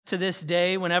To this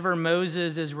day, whenever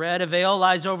Moses is read, a veil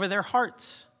lies over their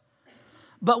hearts.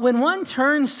 But when one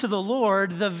turns to the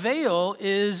Lord, the veil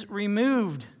is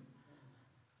removed.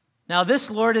 Now this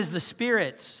Lord is the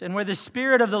Spirit, and where the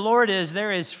Spirit of the Lord is,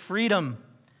 there is freedom.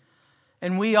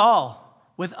 And we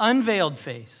all, with unveiled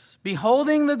face,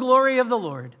 beholding the glory of the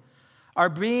Lord, are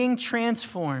being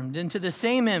transformed into the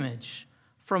same image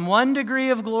from one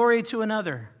degree of glory to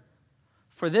another.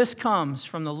 For this comes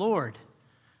from the Lord,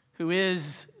 who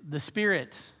is the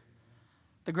Spirit.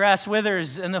 The grass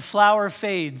withers and the flower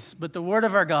fades, but the word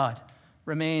of our God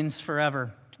remains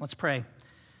forever. Let's pray.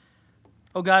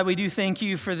 Oh God, we do thank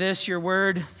you for this, your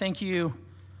word. Thank you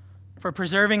for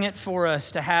preserving it for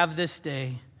us to have this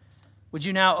day. Would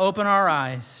you now open our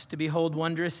eyes to behold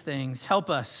wondrous things?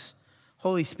 Help us,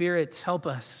 Holy Spirit, help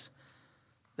us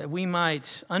that we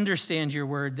might understand your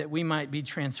word, that we might be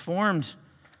transformed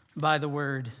by the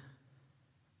word.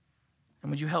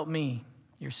 And would you help me,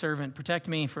 your servant, protect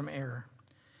me from error?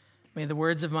 May the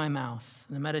words of my mouth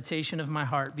and the meditation of my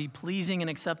heart be pleasing and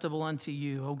acceptable unto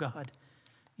you, O God.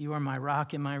 You are my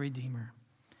rock and my redeemer.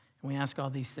 And we ask all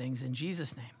these things in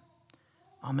Jesus' name.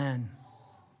 Amen.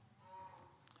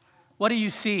 What do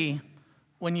you see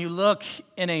when you look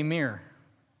in a mirror?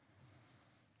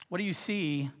 What do you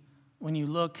see when you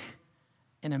look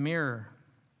in a mirror?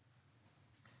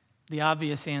 The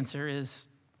obvious answer is,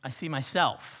 I see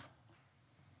myself.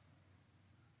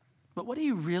 But what do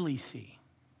you really see?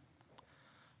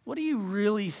 What do you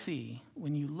really see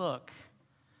when you look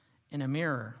in a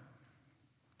mirror?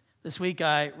 This week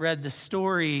I read the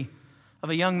story of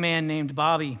a young man named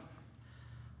Bobby.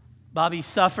 Bobby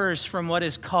suffers from what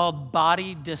is called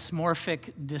body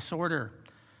dysmorphic disorder,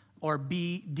 or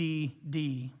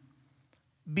BDD.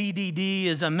 BDD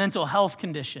is a mental health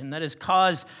condition that has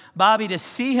caused Bobby to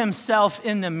see himself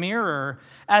in the mirror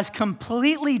as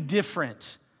completely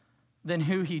different than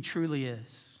who he truly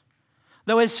is.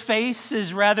 Though his face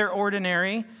is rather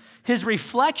ordinary, his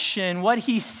reflection, what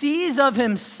he sees of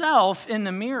himself in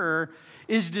the mirror,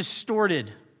 is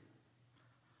distorted.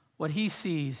 What he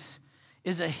sees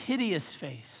is a hideous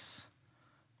face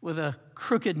with a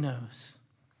crooked nose.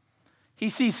 He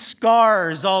sees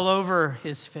scars all over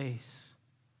his face.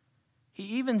 He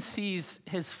even sees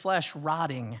his flesh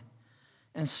rotting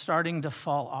and starting to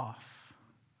fall off.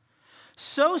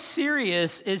 So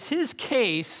serious is his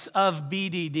case of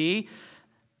BDD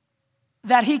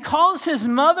that he calls his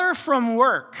mother from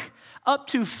work up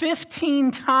to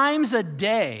 15 times a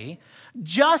day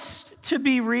just to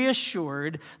be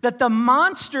reassured that the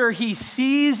monster he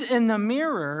sees in the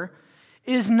mirror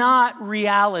is not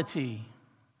reality.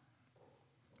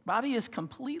 Bobby is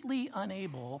completely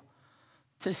unable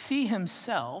to see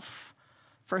himself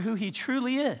for who he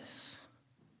truly is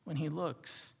when he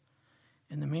looks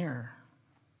in the mirror.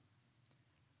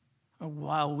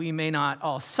 While we may not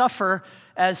all suffer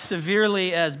as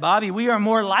severely as Bobby, we are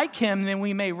more like him than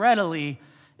we may readily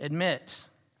admit.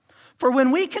 For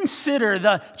when we consider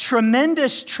the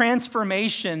tremendous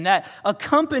transformation that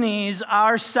accompanies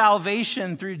our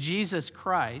salvation through Jesus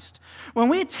Christ, when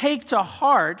we take to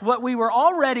heart what we were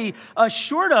already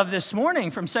assured of this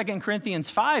morning from 2 Corinthians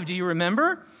 5, do you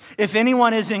remember? If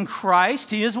anyone is in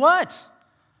Christ, he is what?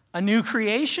 A new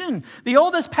creation. The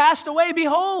old has passed away,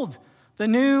 behold, the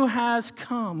new has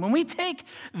come. When we take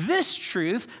this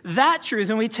truth, that truth,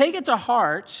 and we take it to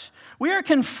heart, we are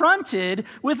confronted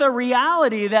with a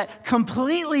reality that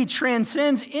completely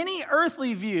transcends any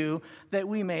earthly view that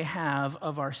we may have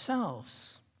of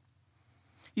ourselves.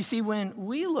 You see, when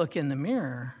we look in the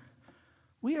mirror,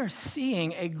 we are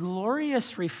seeing a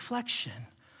glorious reflection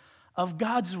of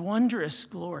God's wondrous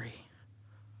glory.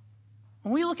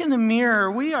 When we look in the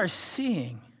mirror, we are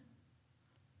seeing,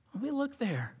 when we look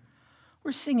there,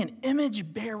 we're seeing an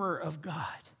image bearer of God.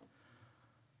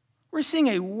 We're seeing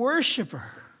a worshiper,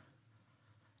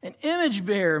 an image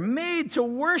bearer made to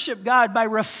worship God by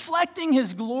reflecting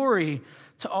his glory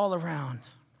to all around.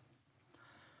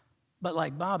 But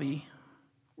like Bobby,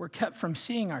 we're kept from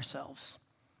seeing ourselves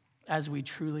as we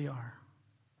truly are.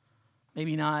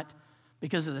 Maybe not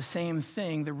because of the same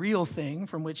thing, the real thing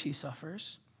from which he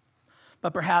suffers,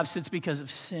 but perhaps it's because of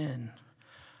sin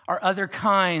or other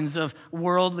kinds of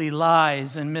worldly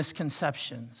lies and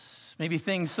misconceptions. Maybe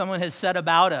things someone has said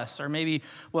about us, or maybe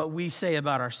what we say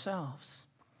about ourselves.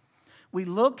 We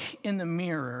look in the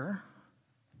mirror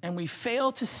and we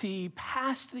fail to see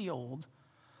past the old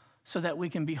so that we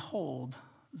can behold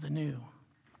the new.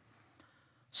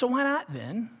 So why not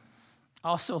then,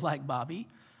 also like Bobby,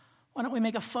 why don't we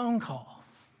make a phone call?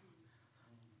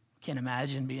 Can't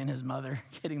imagine being his mother,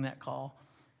 getting that call.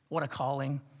 What a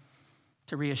calling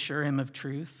to reassure him of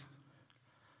truth.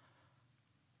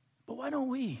 But why don't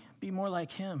we be more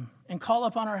like him and call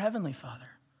upon our Heavenly Father?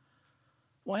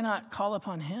 Why not call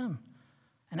upon him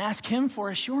and ask him for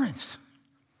assurance?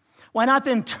 Why not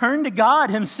then turn to God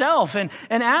himself and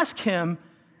ask him,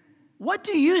 what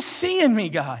do you see in me,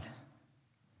 God?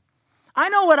 I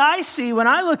know what I see when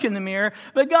I look in the mirror,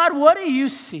 but God, what do you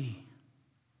see?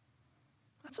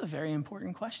 That's a very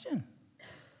important question.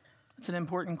 It's an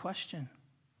important question.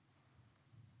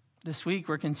 This week,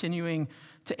 we're continuing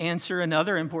to answer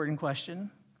another important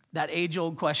question, that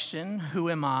age-old question, who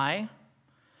am I?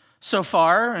 So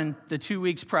far, in the 2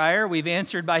 weeks prior, we've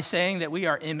answered by saying that we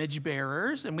are image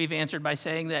bearers, and we've answered by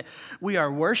saying that we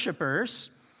are worshipers.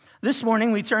 This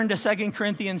morning, we turn to 2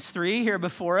 Corinthians 3 here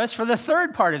before us for the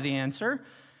third part of the answer,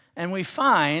 and we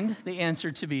find the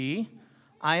answer to be,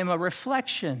 I am a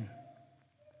reflection.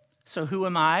 So who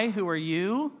am I? Who are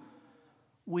you?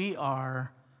 We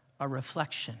are a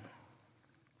reflection.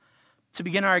 To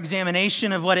begin our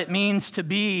examination of what it means to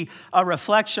be a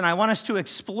reflection, I want us to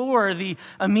explore the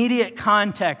immediate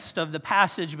context of the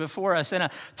passage before us. In a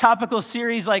topical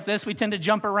series like this, we tend to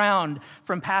jump around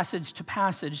from passage to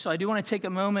passage. So I do want to take a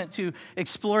moment to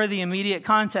explore the immediate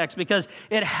context because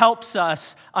it helps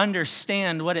us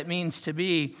understand what it means to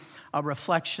be a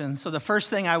reflection. So the first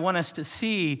thing I want us to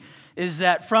see is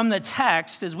that from the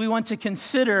text is we want to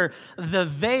consider the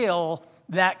veil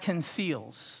that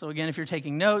conceals. So again, if you're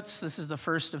taking notes, this is the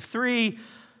first of three,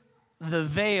 the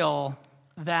veil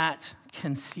that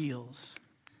conceals.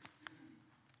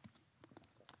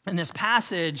 In this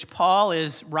passage, Paul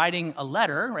is writing a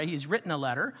letter, right? He's written a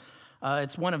letter.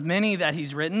 It's one of many that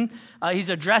he's written. He's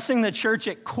addressing the church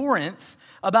at Corinth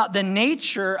about the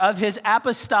nature of his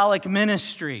apostolic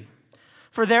ministry.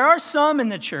 For there are some in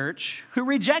the church who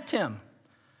reject him.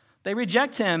 They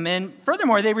reject him, and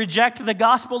furthermore, they reject the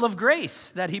gospel of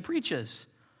grace that he preaches.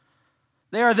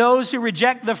 They are those who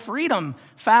reject the freedom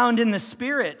found in the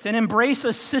Spirit and embrace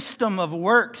a system of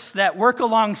works that work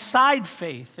alongside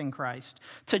faith in Christ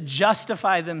to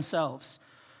justify themselves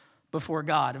before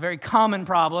God. A very common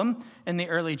problem in the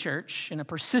early church and a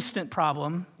persistent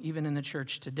problem even in the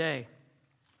church today.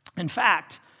 In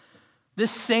fact, this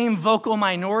same vocal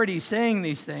minority saying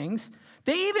these things,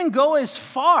 they even go as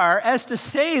far as to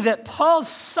say that Paul's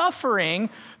suffering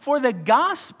for the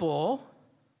gospel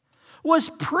was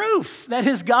proof that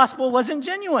his gospel wasn't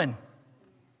genuine.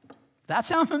 That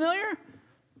sound familiar?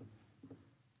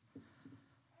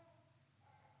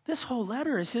 This whole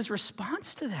letter is his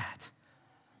response to that.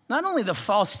 Not only the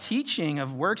false teaching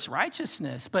of works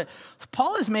righteousness, but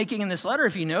Paul is making in this letter,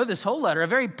 if you know this whole letter, a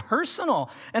very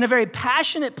personal and a very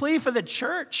passionate plea for the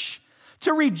church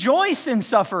to rejoice in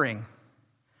suffering,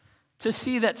 to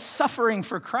see that suffering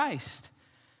for Christ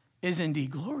is indeed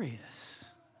glorious.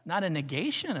 Not a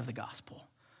negation of the gospel,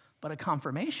 but a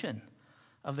confirmation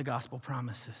of the gospel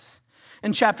promises.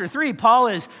 In chapter 3, Paul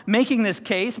is making this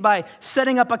case by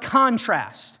setting up a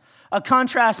contrast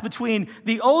between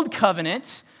the old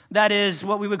covenant, that is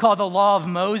what we would call the law of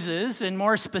Moses, and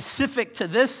more specific to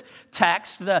this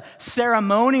text, the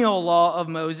ceremonial law of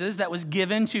Moses that was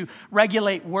given to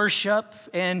regulate worship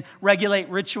and regulate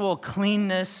ritual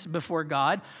cleanness before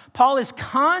God. Paul is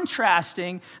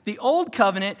contrasting the old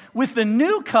covenant with the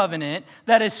new covenant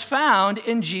that is found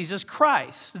in Jesus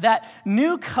Christ. That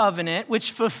new covenant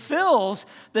which fulfills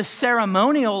the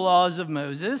ceremonial laws of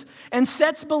Moses and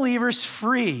sets believers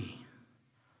free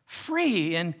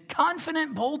in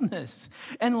confident boldness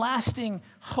and lasting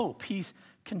hope. He's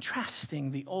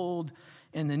contrasting the old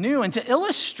and the new. And to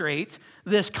illustrate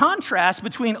this contrast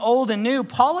between old and new,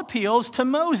 Paul appeals to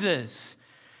Moses.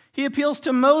 He appeals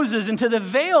to Moses and to the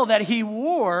veil that he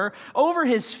wore over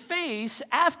his face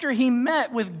after he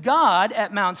met with God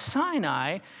at Mount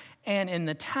Sinai and in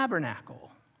the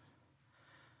tabernacle.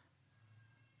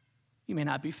 You may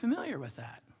not be familiar with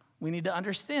that. We need to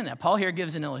understand that. Paul here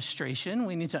gives an illustration.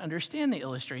 We need to understand the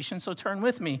illustration. So turn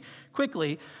with me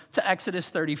quickly to Exodus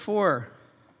 34.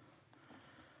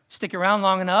 Stick around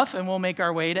long enough and we'll make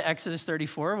our way to Exodus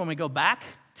 34 when we go back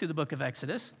to the book of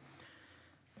Exodus.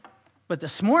 But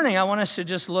this morning, I want us to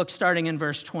just look starting in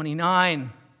verse 29.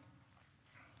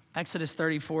 Exodus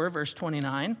 34, verse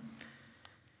 29.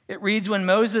 It reads, when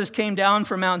Moses came down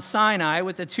from Mount Sinai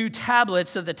with the 2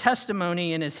 tablets of the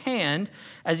testimony in his hand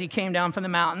as he came down from the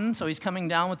mountain, so he's coming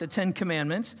down with the 10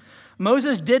 commandments,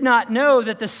 Moses did not know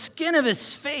that the skin of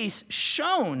his face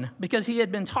shone because he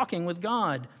had been talking with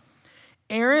God.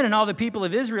 Aaron and all the people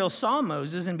of Israel saw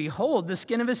Moses, and behold, the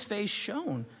skin of his face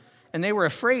shone, and they were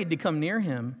afraid to come near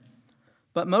him.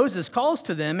 But Moses calls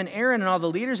to them, and Aaron and all the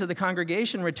leaders of the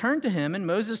congregation returned to him, and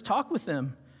Moses talked with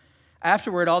them.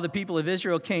 Afterward, all the people of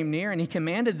Israel came near, and he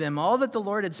commanded them all that the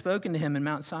Lord had spoken to him in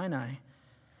Mount Sinai.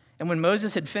 And when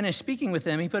Moses had finished speaking with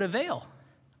them, he put a veil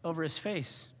over his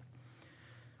face.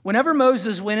 Whenever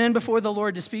Moses went in before the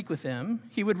Lord to speak with him,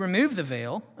 he would remove the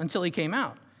veil until he came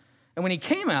out. And when he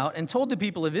came out and told the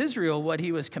people of Israel what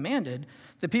he was commanded,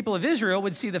 the people of Israel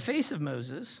would see the face of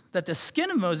Moses, that the skin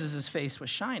of Moses' face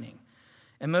was shining.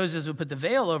 And Moses would put the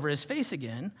veil over his face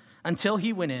again until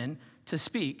he went in to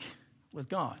speak with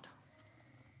God.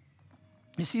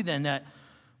 You see then that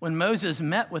when Moses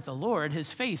met with the Lord,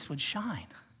 his face would shine.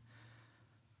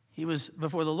 He was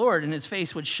before the Lord, and his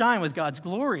face would shine with God's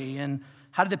glory. And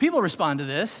how did the people respond to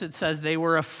this? It says they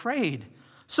were afraid.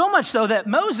 So much so that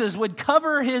Moses would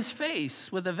cover his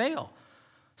face with a veil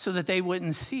so that they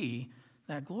wouldn't see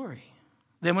that glory.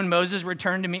 Then when Moses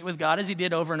returned to meet with God, as he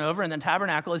did over and over in the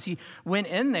tabernacle, as he went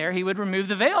in there, he would remove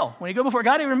the veil. When he go before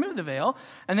God, he would remove the veil,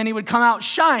 and then he would come out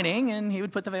shining, and he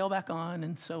would put the veil back on,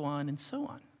 and so on,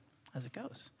 as it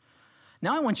goes.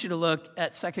 Now I want you to look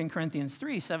at 2 Corinthians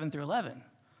 3, 7 through 11,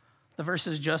 the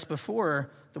verses just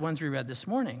before the ones we read this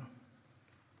morning.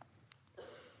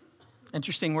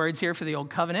 Interesting words here for the old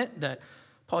covenant that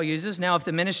Paul uses. Now, if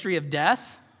the ministry of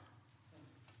death,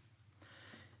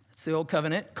 that's the old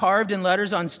covenant, carved in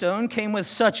letters on stone, came with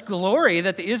such glory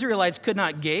that the Israelites could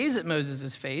not gaze at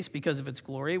Moses' face because of its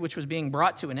glory, which was being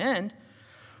brought to an end,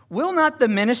 will not the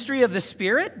ministry of the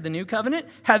Spirit, the new covenant,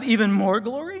 have even more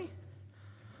glory?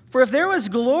 For if there was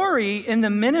glory in the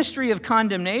ministry of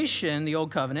condemnation, the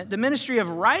old covenant, the ministry of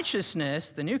righteousness,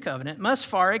 the new covenant, must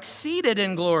far exceed it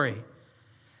in glory.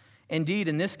 Indeed,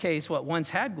 in this case, what once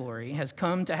had glory has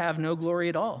come to have no glory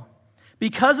at all,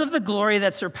 because of the glory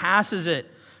that surpasses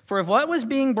it. For if what was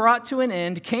being brought to an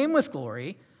end came with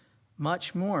glory,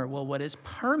 much more will what is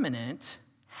permanent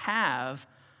have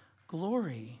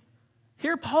glory.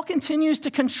 Here, Paul continues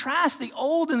to contrast the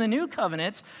old and the new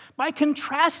covenants by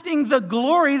contrasting the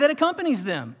glory that accompanies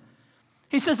them.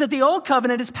 He says that the old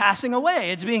covenant is passing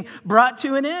away. It's being brought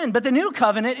to an end, but the new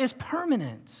covenant is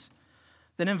permanent.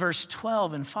 Then in verse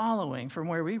 12 and following from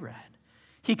where we read,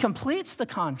 he completes the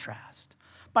contrast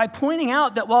by pointing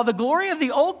out that while the glory of the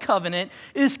old covenant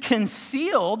is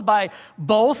concealed by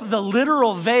both the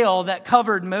literal veil that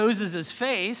covered Moses'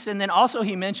 face, and then also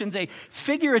he mentions a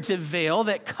figurative veil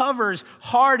that covers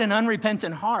hard and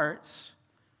unrepentant hearts,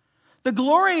 the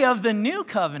glory of the new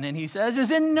covenant, he says,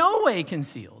 is in no way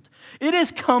concealed. It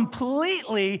is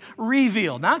completely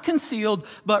revealed, not concealed,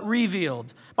 but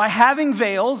revealed by having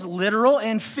veils, literal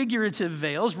and figurative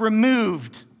veils,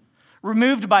 removed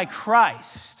by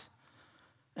Christ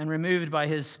and removed by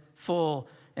his full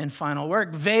and final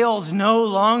work. Veils no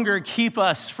longer keep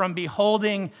us from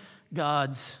beholding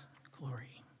God's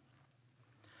glory.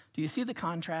 Do you see the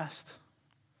contrast?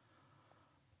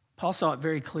 Paul saw it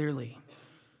very clearly.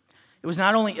 It was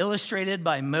not only illustrated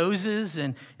by Moses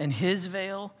and his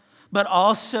veil, but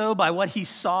also by what he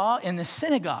saw in the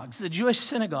synagogues, the Jewish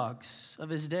synagogues of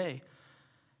his day,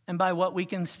 and by what we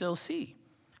can still see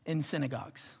in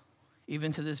synagogues,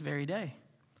 even to this very day.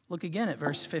 Look again at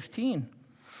verse 15.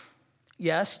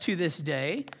 Yes, to this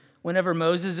day, whenever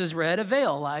Moses is read, a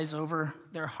veil lies over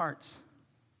their hearts.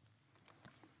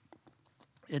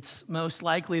 It's most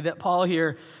likely that Paul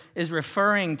here is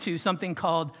referring to something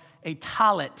called a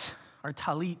talit or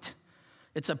talit.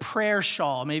 It's a prayer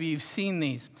shawl. Maybe you've seen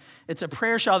these. It's a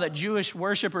prayer shawl that Jewish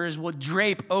worshipers would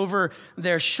drape over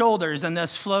their shoulders and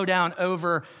thus flow down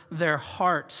over their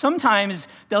heart. Sometimes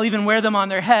they'll even wear them on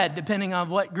their head, depending on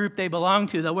what group they belong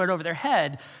to. They'll wear it over their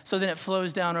head, so then it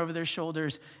flows down over their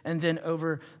shoulders and then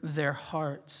over their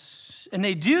hearts. And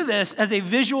they do this as a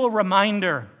visual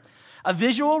reminder, a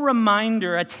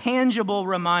tangible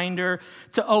reminder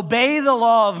to obey the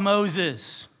law of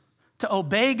Moses, to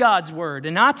obey God's word,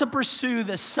 and not to pursue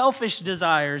the selfish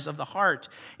desires of the heart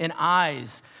and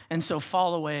eyes, and so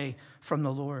fall away from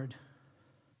the Lord.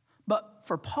 But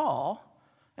for Paul,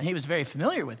 and he was very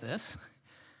familiar with this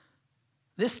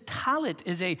talit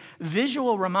is a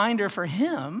visual reminder for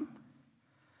him.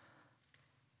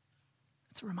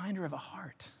 It's a reminder of a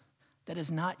heart that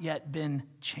has not yet been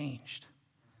changed.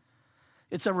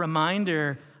 It's a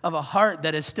reminder of a heart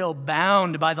that is still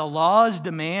bound by the law's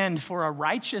demand for a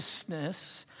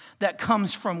righteousness that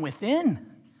comes from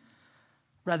within,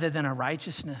 rather than a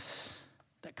righteousness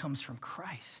that comes from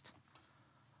Christ.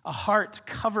 A heart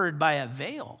covered by a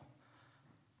veil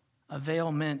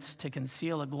meant to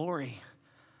conceal a glory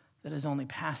that is only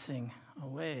passing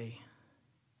away.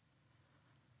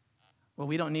 Well,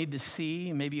 we don't need to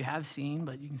see, maybe you have seen,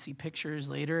 but you can see pictures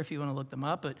later if you want to look them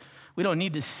up, but we don't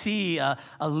need to see a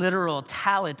literal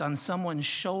talit on someone's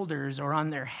shoulders or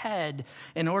on their head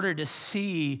in order to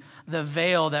see the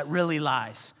veil that really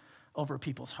lies over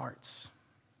people's hearts.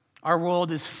 Our world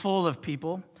is full of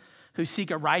people who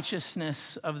seek a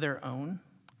righteousness of their own,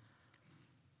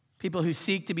 people who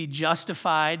seek to be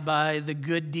justified by the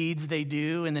good deeds they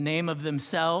do in the name of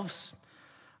themselves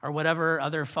or whatever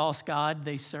other false god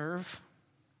they serve.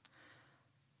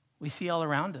 We see all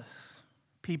around us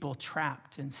people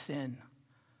trapped in sin,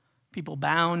 people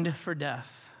bound for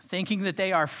death, thinking that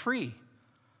they are free.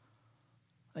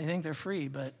 They think they're free,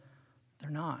 but they're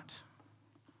not.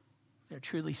 They're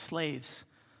truly slaves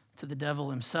to the devil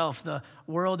himself. The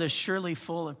world is surely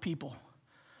full of people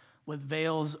with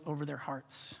veils over their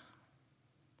hearts.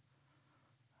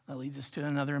 That leads us to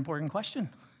another important question.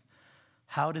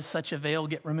 How does such a veil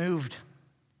get removed?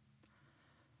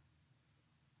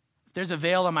 If there's a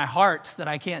veil on my heart that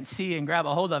I can't see and grab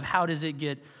a hold of, how does it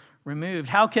get removed?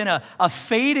 How can a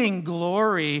fading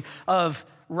glory of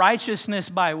righteousness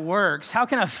by works, how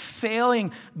can a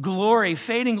fading glory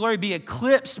be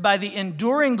eclipsed by the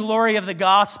enduring glory of the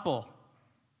gospel?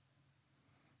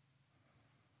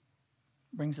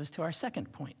 Brings us to our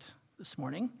second point this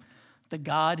morning, the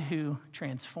God who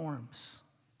transforms.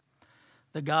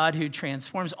 The God who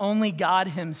transforms. Only God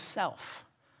himself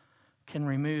can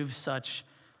remove such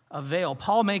a veil.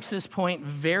 Paul makes this point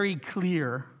very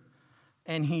clear,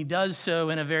 and he does so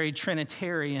in a very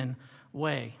Trinitarian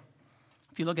way.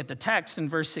 If you look at the text in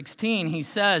verse 16, he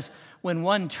says, when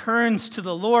one turns to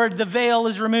the Lord, the veil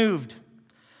is removed.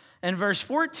 In verse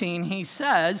 14, he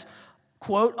says,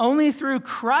 quote, only through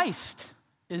Christ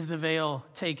is the veil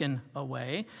taken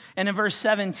away. And in verse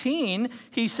 17,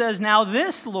 he says, now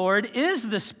this Lord is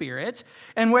the Spirit,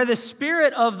 and where the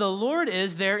Spirit of the Lord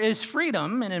is, there is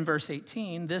freedom. And in verse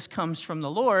 18, this comes from the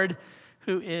Lord,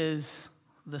 who is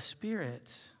the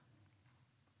Spirit.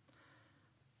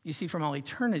 You see, from all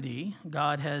eternity,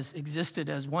 God has existed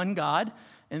as one God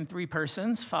in three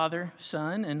persons, Father,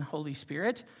 Son, and Holy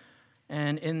Spirit.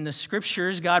 And in the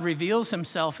Scriptures, God reveals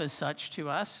himself as such to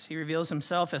us. He reveals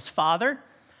himself as Father,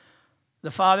 the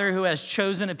Father who has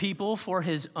chosen a people for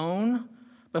his own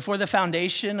before the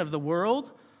foundation of the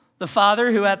world, the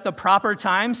Father who at the proper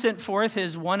time sent forth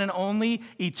his one and only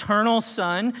eternal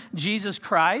Son, Jesus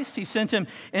Christ. He sent him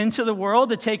into the world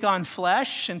to take on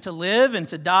flesh and to live and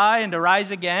to die and to rise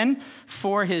again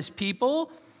for his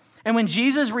people. And when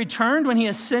Jesus returned, when he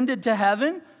ascended to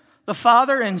heaven, the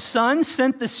Father and Son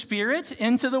sent the Spirit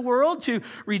into the world to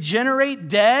regenerate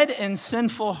dead and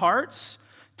sinful hearts,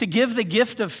 to give the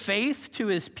gift of faith to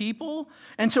his people,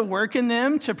 and to work in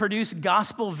them to produce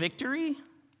gospel victory.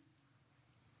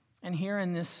 And here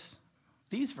in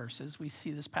these verses, we see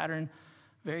this pattern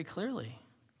very clearly.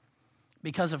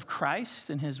 Because of Christ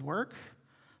and his work,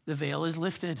 the veil is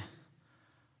lifted.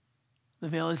 The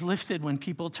veil is lifted when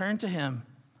people turn to him.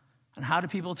 And how do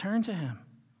people turn to him?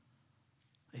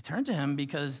 They turn to him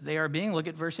because they are being, look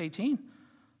at verse 18,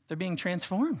 they're being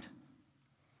transformed.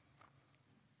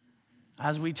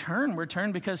 As we turn, we're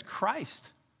turned because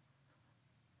Christ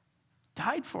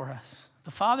died for us.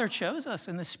 The Father chose us,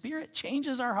 and the Spirit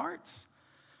changes our hearts.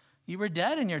 You were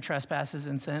dead in your trespasses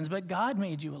and sins, but God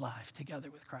made you alive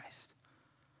together with Christ.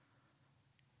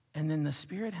 And then the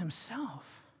Spirit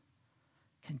himself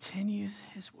continues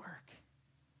his work,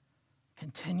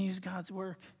 continues God's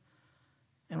work,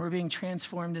 and we're being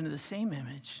transformed into the same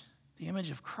image, the image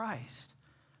of Christ,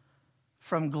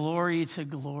 from glory to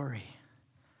glory.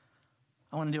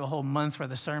 I want to do a whole month's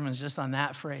worth of sermons just on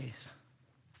that phrase.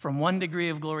 From one degree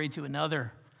of glory to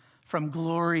another, from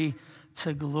glory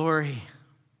to glory.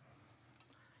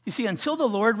 You see, until the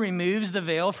Lord removes the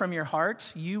veil from your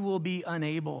heart, you will be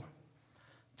unable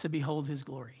to behold his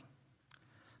glory.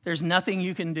 There's nothing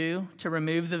you can do to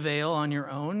remove the veil on your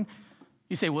own.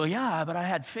 You say, well, yeah, but I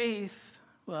had faith.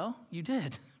 Well, you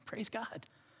did. Praise God.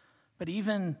 But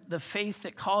even the faith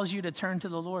that calls you to turn to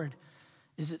the Lord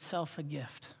is itself a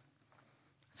gift.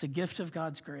 It's a gift of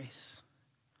God's grace.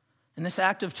 And this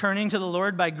act of turning to the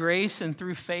Lord by grace and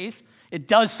through faith, it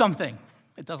does something.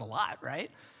 It does a lot, right?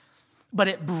 But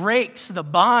it breaks the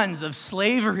bonds of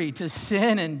slavery to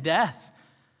sin and death.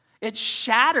 It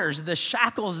shatters the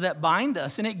shackles that bind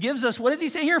us. And it gives us, what does he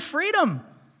say here? Freedom.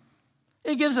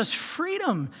 It gives us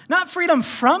freedom. Not freedom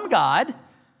from God,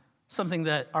 something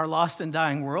that our lost and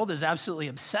dying world is absolutely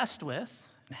obsessed with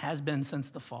and has been since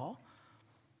the fall.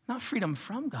 Not freedom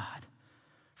from God.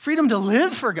 Freedom to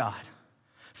live for God.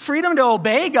 Freedom to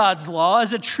obey God's law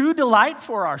is a true delight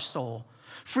for our soul.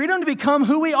 Freedom to become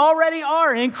who we already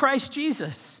are in Christ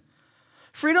Jesus.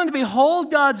 Freedom to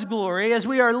behold God's glory as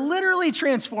we are literally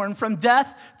transformed from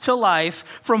death to life,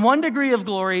 from one degree of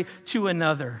glory to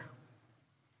another.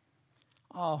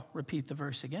 I'll repeat the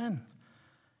verse again.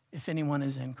 If anyone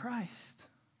is in Christ,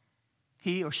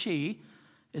 he or she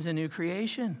is a new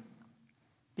creation.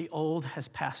 The old has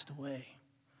passed away.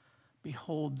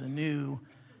 Behold, the new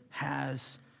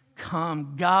has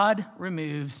come. God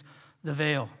removes the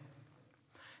veil.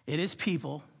 It is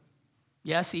people,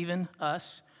 yes, even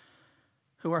us,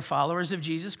 who are followers of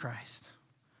Jesus Christ,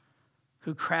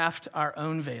 who craft our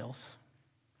own veils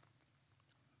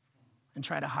and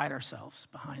try to hide ourselves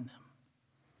behind them.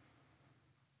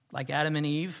 Like Adam and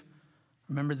Eve,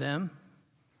 remember them?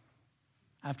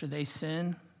 After they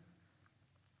sinned,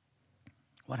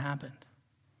 what happened?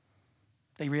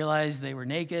 They realized they were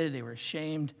naked, they were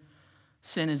ashamed.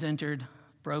 Sin has entered,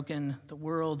 broken the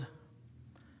world,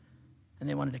 and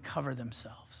they wanted to cover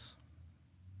themselves,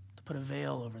 to put a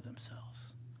veil over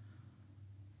themselves,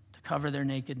 to cover their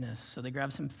nakedness. So they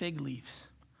grabbed some fig leaves,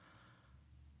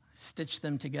 stitched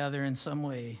them together in some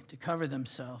way to cover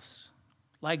themselves.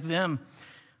 Like them,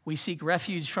 we seek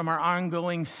refuge from our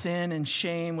ongoing sin and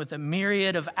shame with a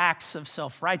myriad of acts of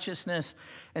self-righteousness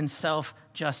and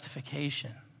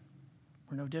self-justification.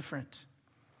 We're no different.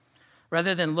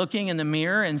 Rather than looking in the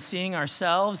mirror and seeing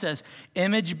ourselves as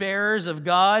image bearers of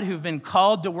God who've been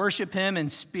called to worship him in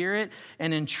spirit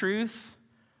and in truth,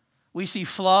 we see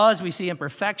flaws, we see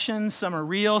imperfections. Some are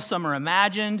real, some are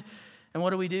imagined. And what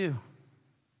do?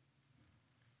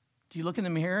 Do you look in the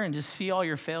mirror and just see all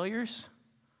your failures?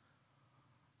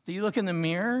 Do you look in the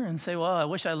mirror and say, well, I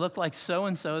wish I looked like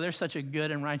so-and-so. They're such a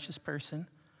good and righteous person.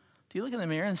 Do you look in the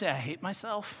mirror and say, I hate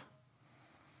myself?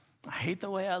 I hate the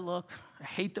way I look. I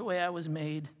hate the way I was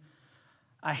made.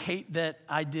 I hate that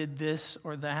I did this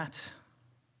or that.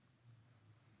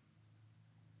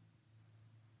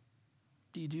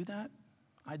 Do you do that?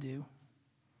 I do.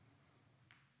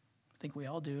 I think we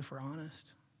all do if we're honest.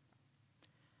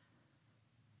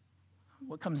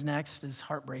 What comes next is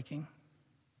heartbreaking.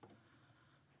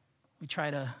 We try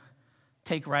to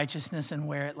take righteousness and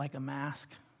wear it like a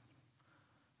mask.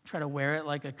 Try to wear it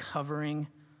like a covering,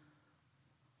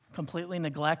 completely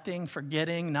neglecting,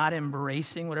 forgetting, not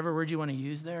embracing, whatever word you want to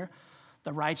use there,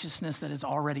 the righteousness that is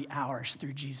already ours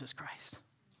through Jesus Christ.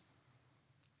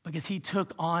 Because he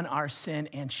took on our sin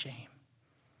and shame.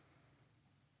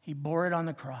 He bore it on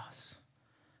the cross,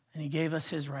 and he gave us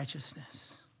his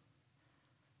righteousness.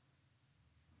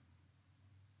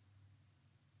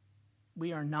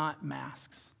 We are not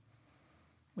masks.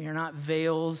 We are not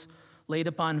veils laid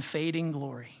upon fading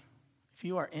glory. If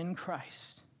you are in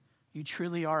Christ, you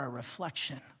truly are a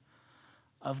reflection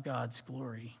of God's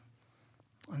glory.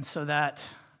 And so that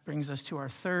brings us to our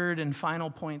third and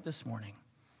final point this morning.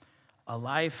 A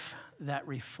life that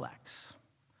reflects.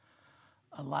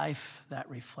 A life that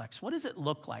reflects. What does it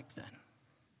look like then?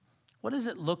 What does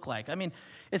it look like? I mean,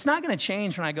 it's not going to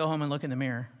change when I go home and look in the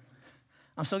mirror.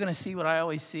 I'm still going to see what I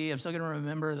always see. I'm still going to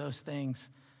remember those things.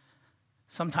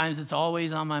 Sometimes it's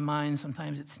always on my mind.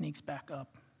 Sometimes it sneaks back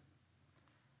up.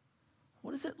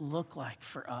 What does it look like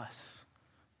for us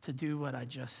to do what I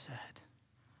just said?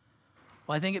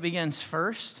 Well, I think it begins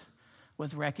first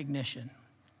with recognition.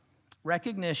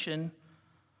 Recognition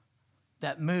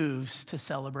that moves to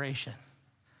celebration.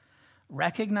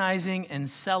 Recognizing and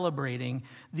celebrating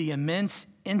the immense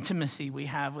intimacy we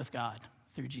have with God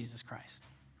through Jesus Christ.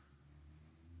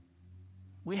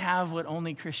 We have what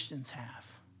only Christians have.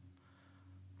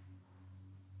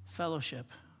 Fellowship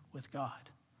with God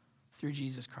through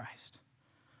Jesus Christ.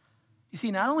 You see,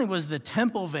 not only was the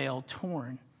temple veil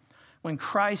torn when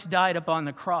Christ died upon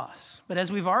the cross, but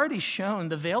as we've already shown,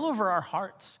 the veil over our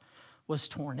hearts was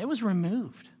torn. It was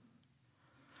removed.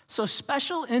 So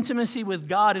special intimacy with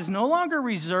God is no longer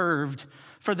reserved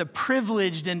for the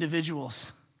privileged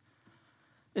individuals.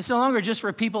 It's no longer just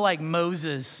for people like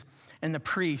Moses and the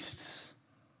priests.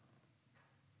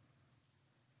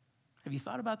 Have you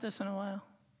thought about this in a while?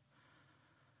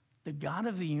 The God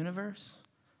of the universe,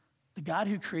 the God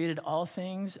who created all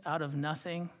things out of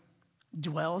nothing,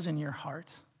 dwells in your heart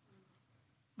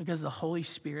because the Holy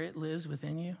Spirit lives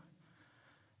within you.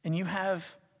 And you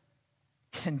have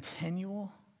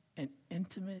continual and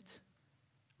intimate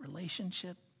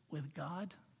relationship with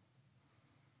God.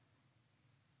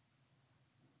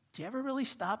 Do you ever really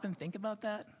stop and think about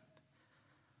that?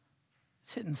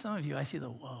 It's hitting some of you. I see the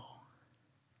whoa.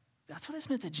 That's what it's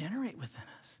meant to generate within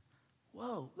us.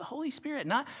 Whoa, the Holy Spirit,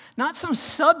 not some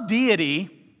sub-deity,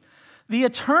 the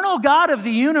eternal God of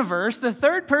the universe, the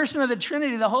third person of the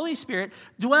Trinity, the Holy Spirit,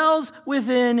 dwells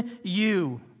within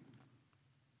you.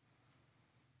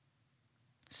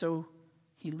 So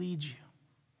he leads you.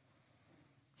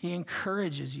 He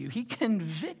encourages you. He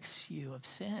convicts you of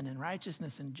sin and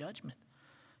righteousness and judgment.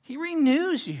 He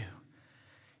renews you.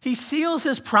 He seals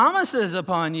his promises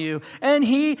upon you, and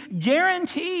he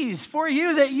guarantees for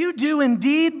you that you do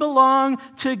indeed belong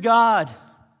to God.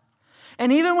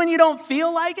 And even when you don't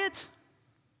feel like it,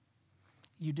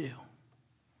 you do.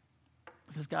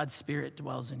 because God's Spirit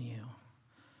dwells in you.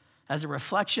 As a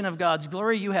reflection of God's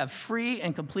glory, you have free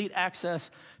and complete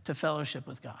access to fellowship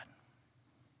with God.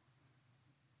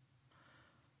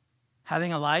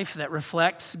 Having a life that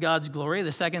reflects God's glory,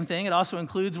 the second thing, it also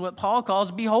includes what Paul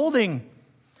calls beholding.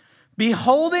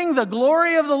 Beholding the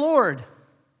glory of the Lord.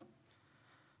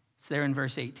 It's there in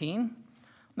verse 18.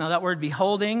 Now that word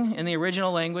beholding in the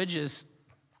original language is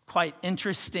quite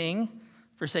interesting.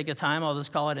 For sake of time, I'll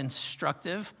just call it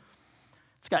instructive.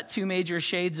 It's got two major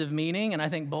shades of meaning, and I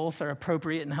think both are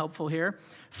appropriate and helpful here.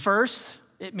 First,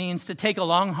 it means to take a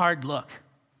long, hard look.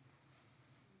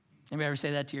 Anybody ever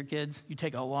say that to your kids? You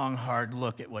take a long, hard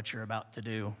look at what you're about to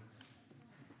do.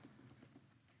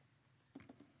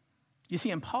 You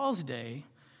see, in Paul's day,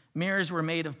 mirrors were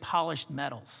made of polished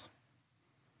metals.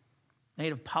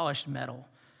 Made of polished metal.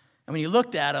 And when you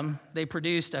looked at them, they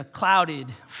produced a clouded,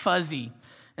 fuzzy,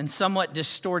 and somewhat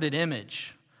distorted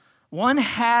image. One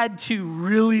had to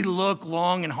really look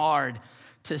long and hard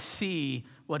to see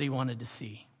what he wanted to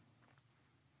see.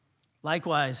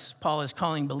 Likewise, Paul is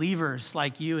calling believers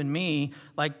like you and me,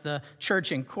 like the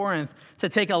church in Corinth, to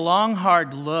take a long,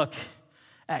 hard look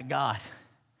at God,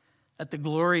 at the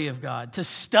glory of God, to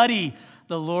study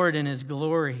the Lord in his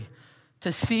glory,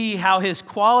 to see how his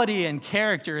quality and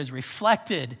character is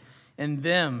reflected in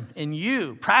them, in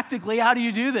you. Practically, how do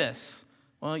you do this?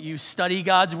 Well, you study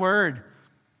God's word.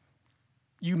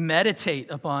 You meditate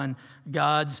upon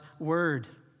God's word.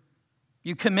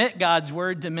 You commit God's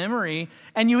word to memory,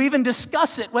 and you even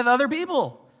discuss it with other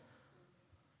people.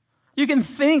 You can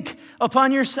think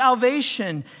upon your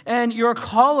salvation and your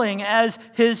calling as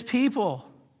his people.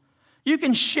 You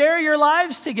can share your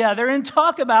lives together and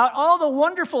talk about all the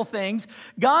wonderful things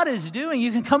God is doing.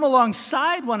 You can come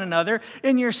alongside one another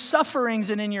in your sufferings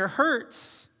and in your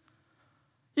hurts.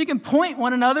 You can point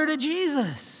one another to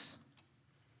Jesus.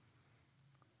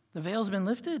 The veil's been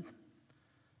lifted.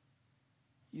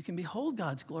 You can behold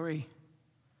God's glory.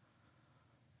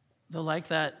 Though like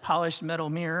that polished metal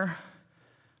mirror,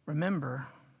 remember,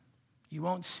 you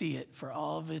won't see it for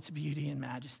all of its beauty and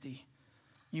majesty.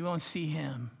 You won't see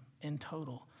him in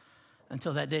total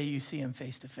until that day you see him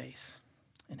face to face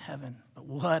in heaven. But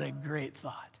what a great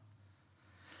thought.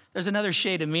 There's another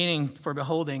shade of meaning for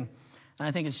beholding, and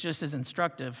I think it's just as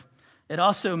instructive. It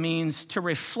also means to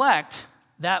reflect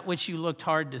that which you looked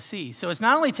hard to see. So it's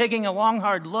not only taking a long,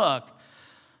 hard look,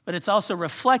 but it's also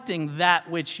reflecting that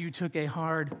which you took a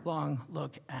hard, long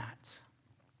look at.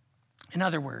 In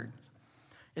other words,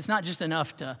 it's not just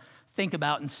enough to think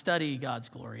about and study God's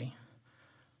glory.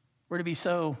 We're to be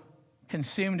so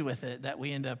consumed with it that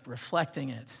we end up reflecting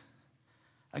it.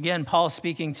 Again, Paul's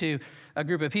speaking to a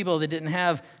group of people that didn't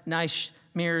have nice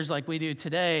mirrors like we do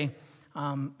today.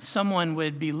 Someone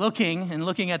would be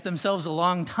looking at themselves a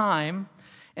long time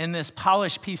in this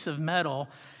polished piece of metal.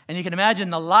 And you can imagine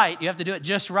the light. You have to do it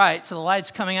just right. So the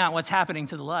light's coming out. What's happening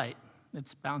to the light?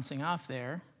 It's bouncing off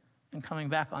there and coming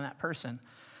back on that person.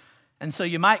 And so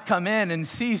you might come in and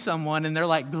see someone and they're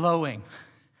like glowing.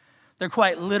 They're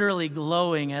quite literally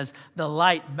glowing as the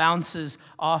light bounces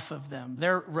off of them.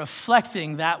 They're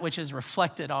reflecting that which is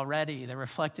reflected already. They're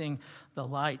reflecting the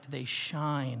light. They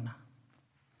shine.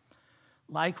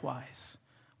 Likewise,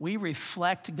 we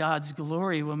reflect God's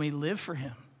glory when we live for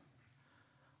him.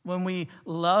 When we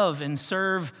love and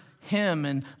serve him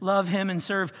and love him and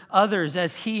serve others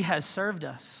as he has served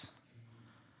us.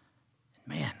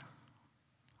 Man,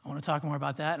 I want to talk more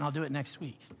about that, and I'll do it next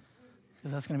week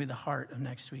because that's going to be the heart of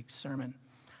next week's sermon.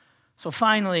 So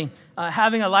finally,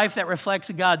 having a life that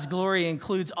reflects God's glory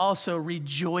includes also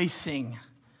rejoicing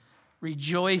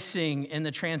in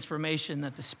the transformation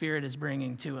that the Spirit is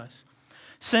bringing to us.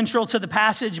 Central to the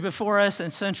passage before us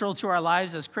and central to our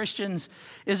lives as Christians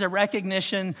is a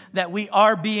recognition that we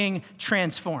are being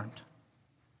transformed.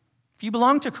 If you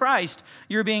belong to Christ,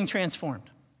 you're being transformed.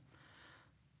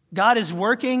 God is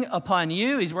working upon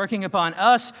you. He's working upon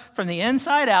us from the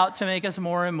inside out to make us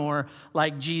more and more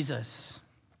like Jesus.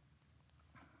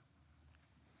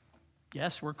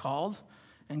 Yes, we're called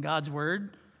in God's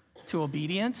word to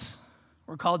obedience.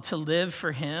 We're called to live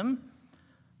for him,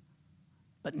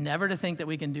 but never to think that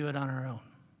we can do it on our own.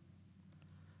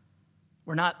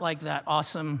 We're not like that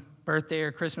awesome birthday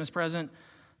or Christmas present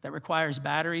that requires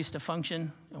batteries to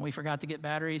function, and we forgot to get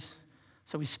batteries.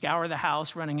 So we scour the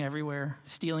house, running everywhere,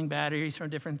 stealing batteries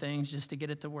from different things just to get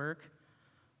it to work.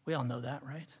 We all know that,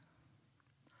 right?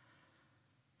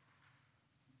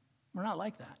 We're not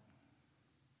like that.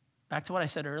 Back to what I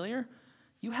said earlier,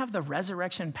 you have the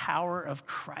resurrection power of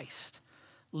Christ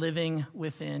living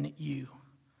within you.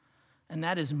 And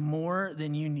that is more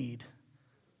than you need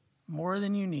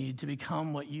to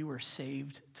become what you were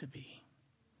saved to be.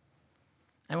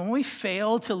 And when we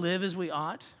fail to live as we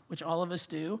ought, which all of us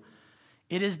do,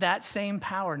 it is that same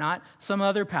power, not some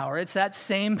other power. It's that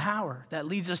same power that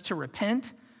leads us to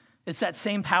repent. It's that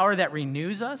same power that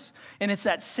renews us. And it's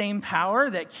that same power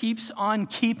that keeps on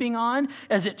keeping on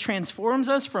as it transforms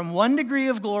us from one degree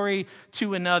of glory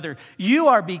to another. You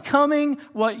are becoming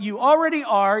what you already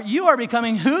are. You are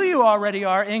becoming who you already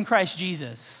are in Christ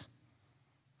Jesus.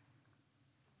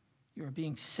 You are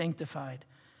being sanctified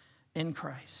in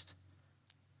Christ.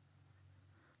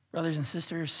 Brothers and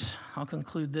sisters, I'll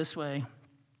conclude this way.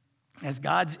 As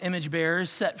God's image bearers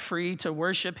set free to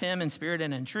worship him in spirit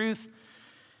and in truth,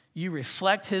 you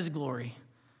reflect his glory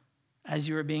as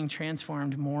you are being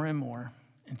transformed more and more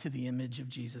into the image of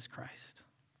Jesus Christ.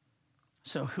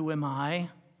 So who am I?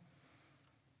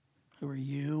 Who are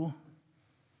you?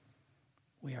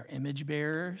 We are image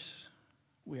bearers,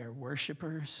 we are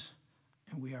worshipers,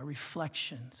 and we are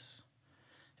reflections.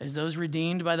 As those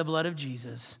redeemed by the blood of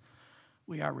Jesus,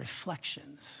 we are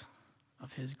reflections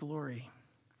of his glory.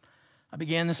 I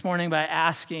began this morning by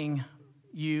asking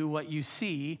you what you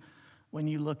see when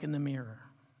you look in the mirror.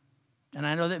 And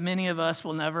I know that many of us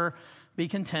will never be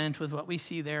content with what we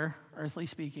see there, earthly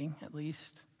speaking, at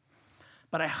least.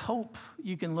 But I hope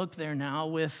you can look there now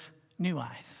with new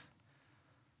eyes.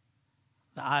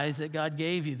 The eyes that God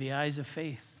gave you, the eyes of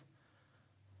faith.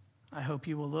 I hope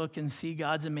you will look and see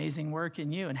God's amazing work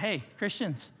in you. And hey,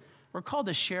 Christians, we're called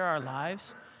to share our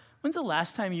lives. When's the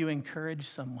last time you encouraged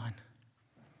someone?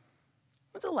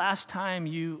 When's the last time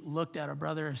you looked at a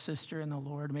brother or sister in the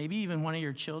Lord, maybe even one of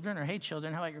your children, or hey,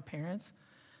 children, how about your parents?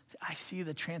 Say, I see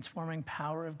the transforming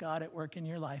power of God at work in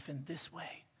your life in this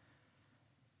way.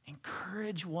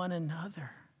 Encourage one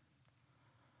another.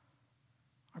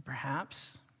 Or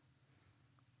perhaps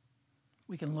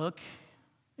we can look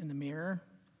in the mirror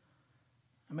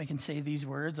and we can say these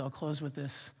words. I'll close with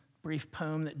this brief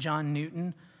poem that John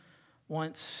Newton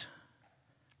once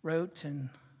wrote, and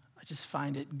I just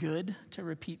find it good to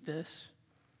repeat this.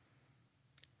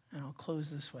 And I'll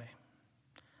close this way.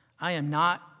 I am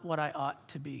not what I ought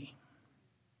to be.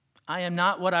 I am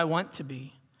not what I want to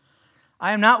be.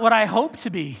 I am not what I hope to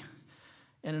be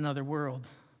in another world.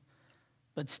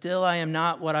 But still, I am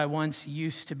not what I once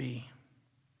used to be.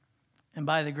 And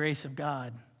by the grace of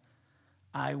God,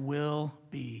 I will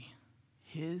be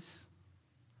his,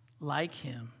 like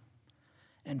him.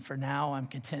 And for now, I'm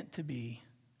content to be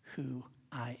who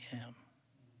I am.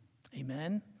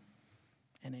 Amen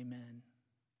and amen.